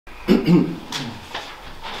The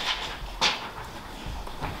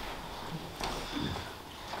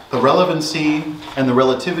relevancy and the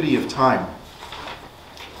relativity of time.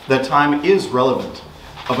 That time is relevant,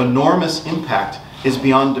 of enormous impact, is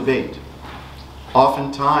beyond debate.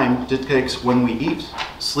 Often time dictates when we eat,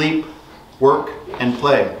 sleep, work, and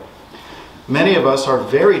play. Many of us are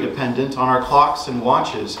very dependent on our clocks and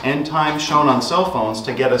watches and time shown on cell phones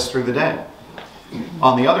to get us through the day.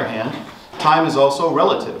 On the other hand, time is also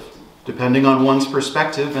relative, depending on one's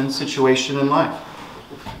perspective and situation in life.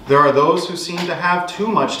 There are those who seem to have too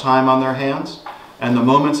much time on their hands, and the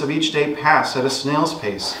moments of each day pass at a snail's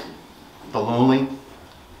pace. The lonely,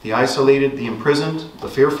 the isolated, the imprisoned, the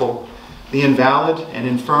fearful, the invalid and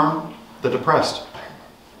infirm, the depressed.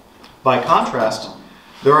 By contrast,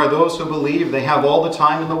 there are those who believe they have all the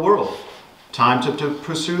time in the world, time to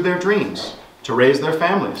pursue their dreams, to raise their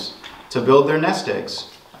families, to build their nest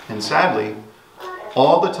eggs, and sadly,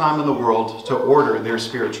 all the time in the world to order their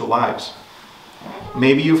spiritual lives.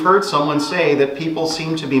 Maybe you've heard someone say that people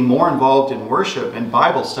seem to be more involved in worship and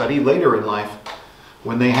Bible study later in life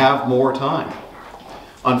when they have more time.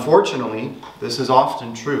 Unfortunately, this is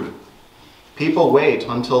often true. People wait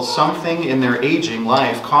until something in their aging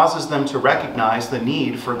life causes them to recognize the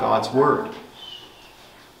need for God's Word.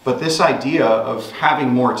 But this idea of having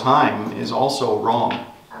more time is also wrong.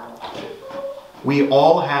 We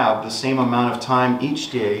all have the same amount of time each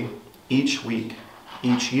day, each week,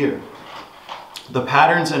 each year. The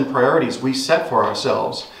patterns and priorities we set for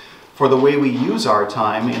ourselves for the way we use our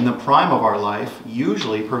time in the prime of our life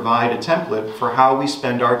usually provide a template for how we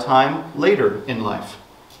spend our time later in life.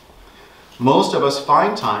 Most of us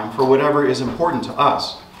find time for whatever is important to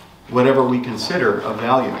us, whatever we consider of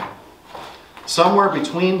value. Somewhere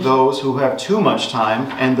between those who have too much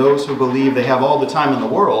time and those who believe they have all the time in the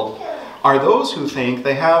world are those who think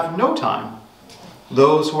they have no time.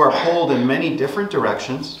 Those who are pulled in many different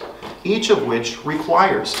directions, each of which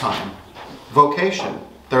requires time. Vocation,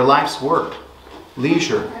 their life's work,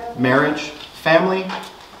 leisure, marriage, family,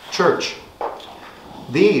 church.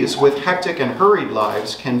 These, with hectic and hurried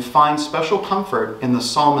lives, can find special comfort in the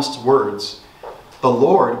psalmist's words, "The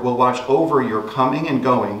Lord will watch over your coming and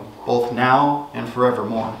going, both now and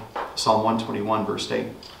forevermore." Psalm 121, verse 8.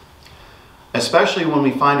 Especially when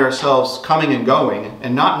we find ourselves coming and going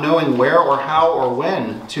and not knowing where or how or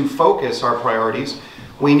when to focus our priorities,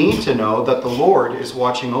 we need to know that the Lord is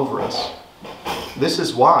watching over us. This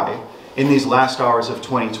is why, in these last hours of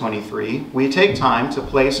 2023, we take time to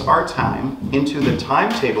place our time into the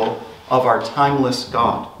timetable of our timeless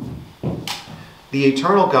God. The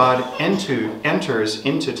eternal God enters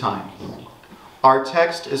into time. Our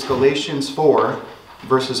text is Galatians 4,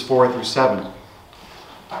 verses 4 through 7.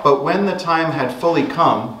 But when the time had fully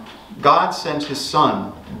come, God sent his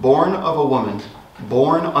Son, born of a woman,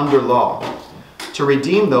 born under law, to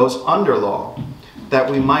redeem those under law, that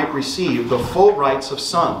we might receive the full rights of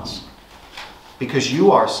sons. Because you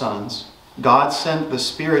are sons, God sent the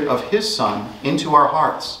Spirit of his Son into our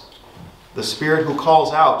hearts, the Spirit who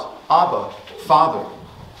calls out, "Abba, Father."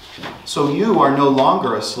 So you are no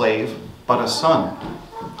longer a slave, but a son.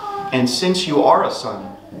 And since you are a son,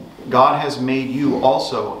 God has made you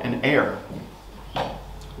also an heir.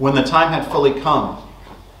 When the time had fully come,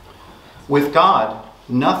 with God,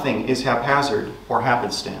 nothing is haphazard or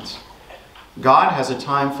happenstance. God has a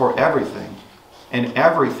time for everything, and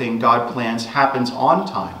everything God plans happens on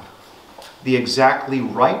time, the exactly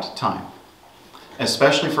right time,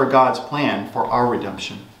 especially for God's plan for our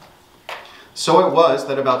redemption. So it was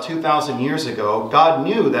that about 2,000 years ago, God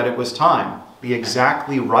knew that it was time, the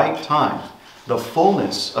exactly right time, the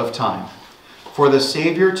fullness of time, for the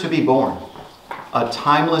Savior to be born, a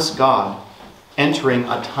timeless God entering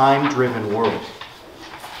a time-driven world.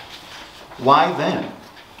 Why then?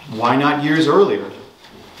 Why not years earlier?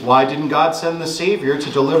 Why didn't God send the Savior to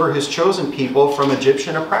deliver his chosen people from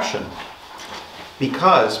Egyptian oppression?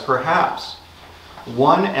 Because perhaps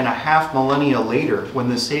 1.5 millennia later, when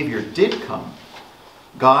the Savior did come,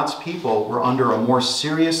 God's people were under a more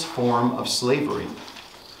serious form of slavery,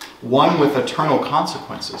 one with eternal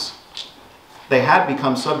consequences. They had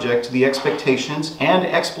become subject to the expectations and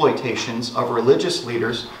exploitations of religious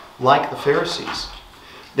leaders like the Pharisees.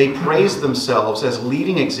 They praised themselves as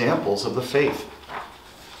leading examples of the faith.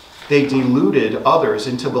 They deluded others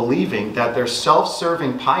into believing that their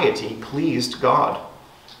self-serving piety pleased God.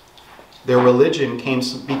 Their religion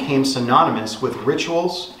became synonymous with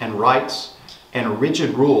rituals and rites and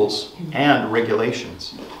rigid rules and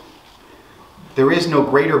regulations. There is no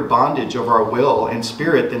greater bondage of our will and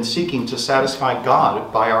spirit than seeking to satisfy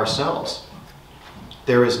God by ourselves.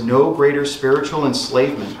 There is no greater spiritual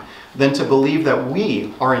enslavement than to believe that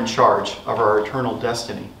we are in charge of our eternal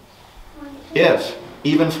destiny. If,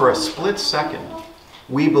 even for a split second,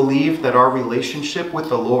 we believe that our relationship with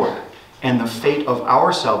the Lord and the fate of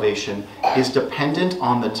our salvation is dependent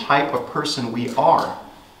on the type of person we are,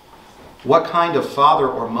 what kind of father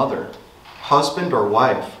or mother, husband or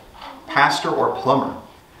wife, pastor or plumber,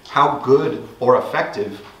 how good or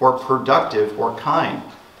effective or productive or kind,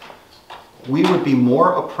 we would be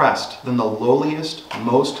more oppressed than the lowliest,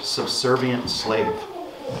 most subservient slave.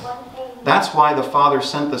 That's why the Father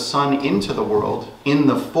sent the Son into the world in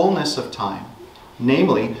the fullness of time,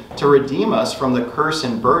 namely, to redeem us from the curse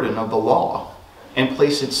and burden of the law and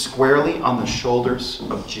place it squarely on the shoulders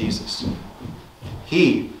of Jesus.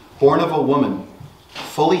 He, born of a woman,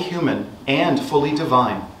 fully human and fully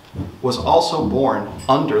divine, was also born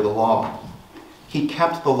under the law. He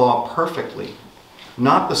kept the law perfectly,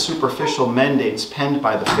 not the superficial mandates penned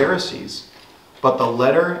by the Pharisees, but the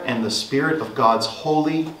letter and the spirit of God's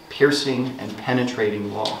holy, piercing, and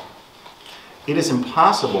penetrating law. It is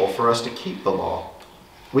impossible for us to keep the law.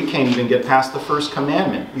 We can't even get past the first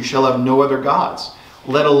commandment, you shall have no other gods,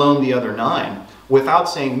 let alone the other 9, without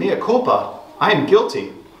saying, mea culpa, I am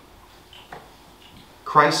guilty.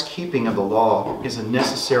 Christ's keeping of the law is a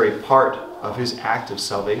necessary part of his act of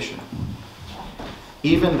salvation.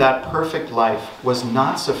 Even that perfect life was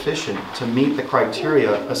not sufficient to meet the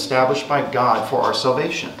criteria established by God for our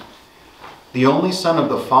salvation. The only Son of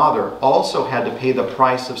the Father also had to pay the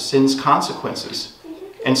price of sin's consequences,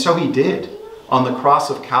 and so he did on the cross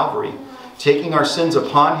of Calvary, taking our sins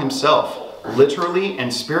upon himself, literally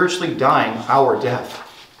and spiritually dying our death.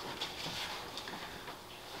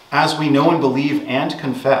 As we know and believe and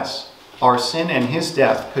confess, our sin and his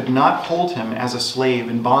death could not hold him as a slave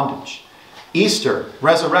in bondage. Easter,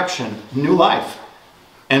 resurrection, new life,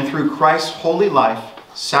 and through Christ's holy life,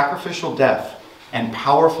 sacrificial death, and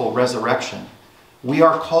powerful resurrection, we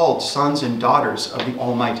are called sons and daughters of the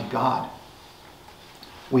Almighty God.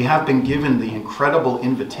 We have been given the incredible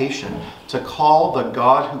invitation to call the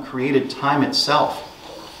God who created time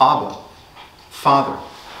itself, Abba, Father.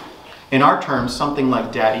 In our terms, something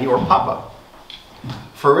like Daddy or Papa.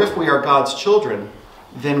 For if we are God's children,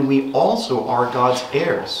 then we also are God's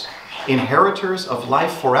heirs, inheritors of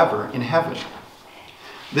life forever in heaven.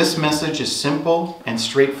 This message is simple and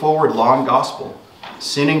straightforward law and gospel,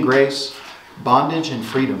 sin and grace, bondage and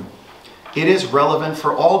freedom. It is relevant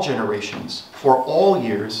for all generations, for all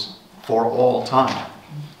years, for all time.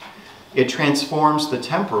 It transforms the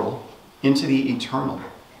temporal into the eternal.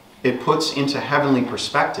 It puts into heavenly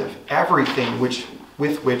perspective everything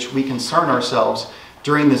with which we concern ourselves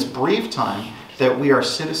during this brief time that we are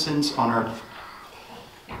citizens on earth.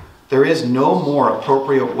 There is no more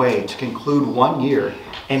appropriate way to conclude one year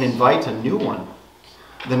and invite a new one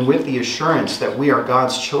than with the assurance that we are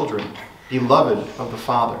God's children, beloved of the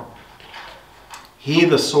Father. He,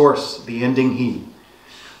 the source, the ending He.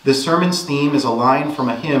 This sermon's theme is a line from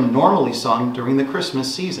a hymn normally sung during the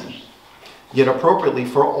Christmas season, yet appropriately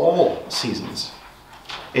for all seasons.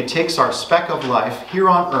 It takes our speck of life here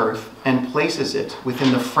on earth and places it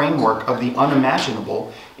within the framework of the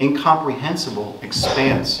unimaginable, incomprehensible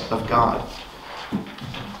expanse of God.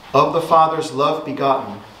 Of the Father's love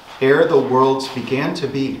begotten, ere the worlds began to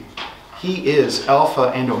be, He is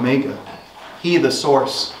Alpha and Omega. He, the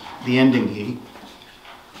source, the ending He.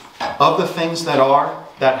 Of the things that are,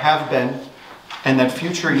 that have been, and that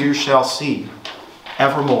future years shall see,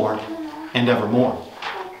 evermore and evermore.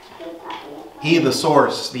 He, the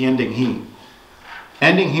source, the ending He.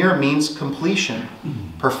 Ending here means completion,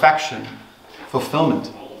 perfection,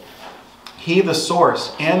 fulfillment. He, the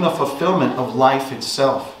source and the fulfillment of life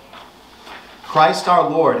itself. Christ our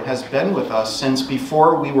Lord has been with us since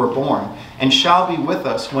before we were born, and shall be with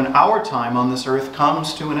us when our time on this earth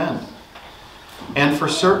comes to an end. And for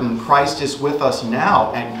certain, Christ is with us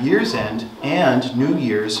now at year's end and New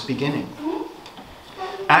Year's beginning.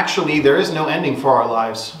 Actually, there is no ending for our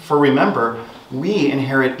lives, for remember, we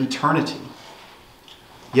inherit eternity.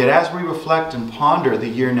 Yet as we reflect and ponder the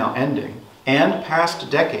year now ending, and past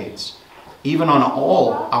decades, even on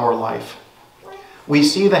all our life, we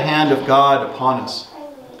see the hand of God upon us.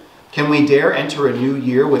 Can we dare enter a new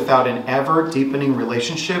year without an ever-deepening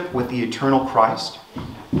relationship with the eternal Christ?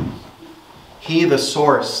 He, the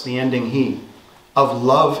source, the ending He, of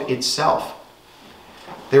love itself.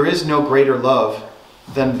 There is no greater love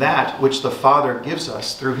than that which the Father gives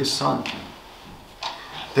us through His Son.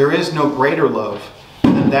 There is no greater love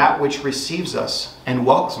than that which receives us and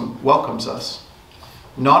welcomes us,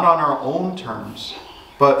 not on our own terms,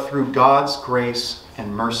 but through God's grace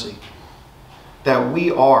and mercy. That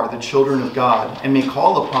we are the children of God and may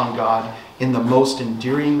call upon God in the most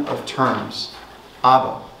endearing of terms,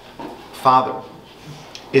 Abba, Father,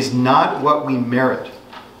 is not what we merit,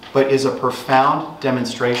 but is a profound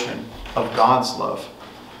demonstration of God's love.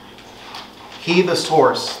 He, the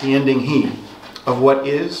source, the ending He, of what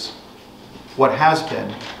is, what has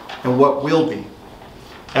been, and what will be,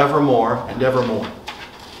 evermore and evermore.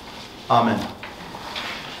 Amen.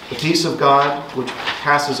 The peace of God, which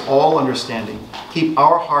passes all understanding, keep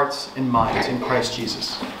our hearts and minds in Christ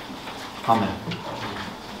Jesus. Amen.